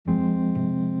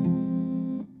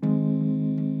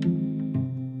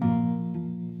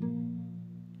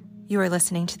You are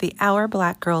listening to the Our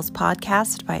Black Girls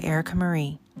podcast by Erica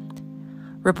Marie,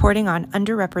 reporting on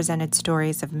underrepresented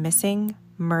stories of missing,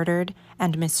 murdered,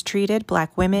 and mistreated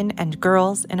Black women and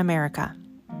girls in America.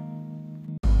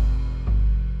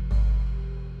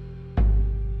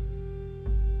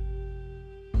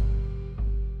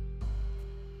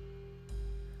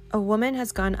 A woman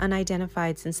has gone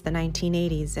unidentified since the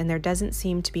 1980s, and there doesn't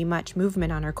seem to be much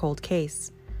movement on her cold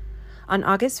case. On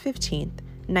August 15th,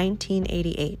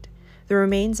 1988, the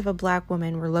remains of a Black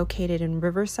woman were located in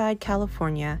Riverside,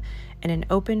 California, in an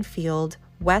open field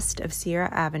west of Sierra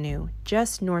Avenue,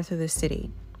 just north of the city.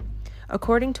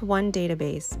 According to one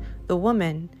database, the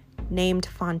woman, named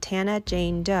Fontana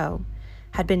Jane Doe,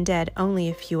 had been dead only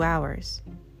a few hours.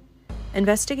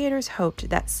 Investigators hoped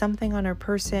that something on her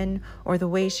person or the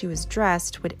way she was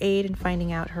dressed would aid in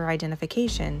finding out her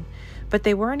identification, but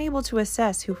they weren't able to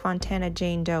assess who Fontana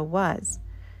Jane Doe was.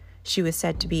 She was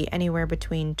said to be anywhere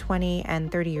between 20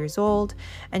 and 30 years old,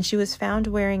 and she was found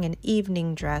wearing an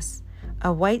evening dress,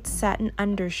 a white satin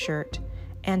undershirt,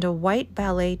 and a white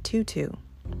ballet tutu.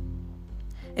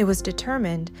 It was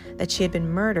determined that she had been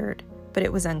murdered, but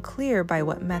it was unclear by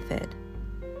what method.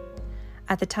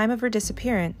 At the time of her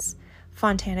disappearance,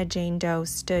 Fontana Jane Doe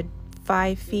stood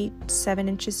 5 feet 7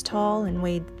 inches tall and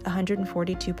weighed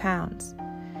 142 pounds.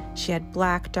 She had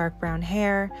black, dark brown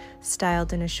hair,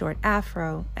 styled in a short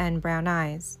afro, and brown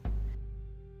eyes.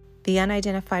 The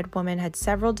unidentified woman had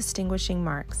several distinguishing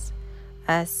marks: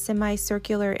 a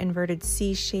semicircular inverted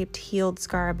C-shaped healed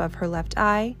scar above her left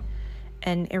eye,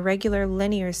 an irregular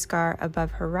linear scar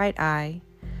above her right eye,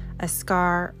 a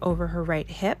scar over her right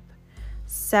hip,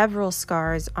 several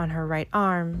scars on her right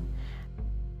arm,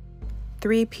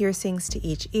 3 piercings to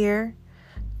each ear,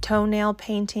 toenail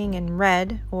painting in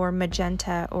red or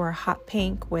magenta or hot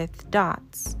pink with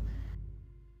dots.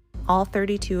 All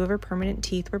 32 of her permanent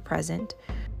teeth were present.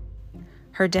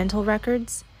 Her dental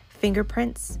records,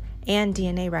 fingerprints, and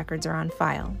DNA records are on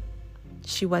file.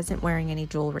 She wasn't wearing any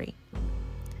jewelry.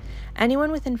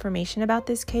 Anyone with information about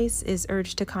this case is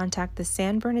urged to contact the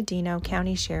San Bernardino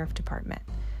County Sheriff Department,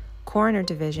 Coroner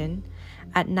Division,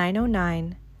 at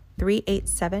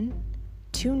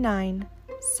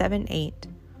 909-387-2978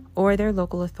 or their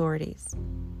local authorities.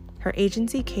 Her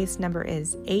agency case number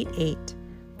is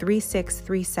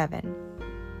 883637.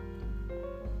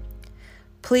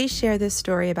 Please share this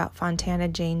story about Fontana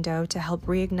Jane Doe to help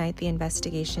reignite the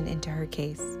investigation into her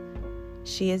case.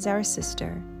 She is our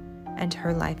sister, and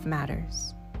her life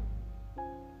matters.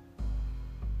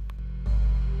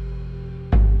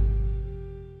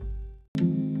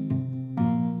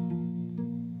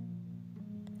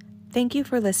 Thank you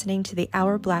for listening to the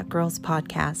Our Black Girls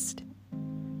podcast.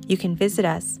 You can visit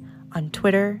us on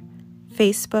Twitter,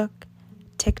 Facebook,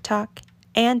 TikTok,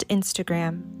 and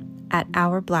Instagram at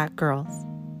Our Black Girls.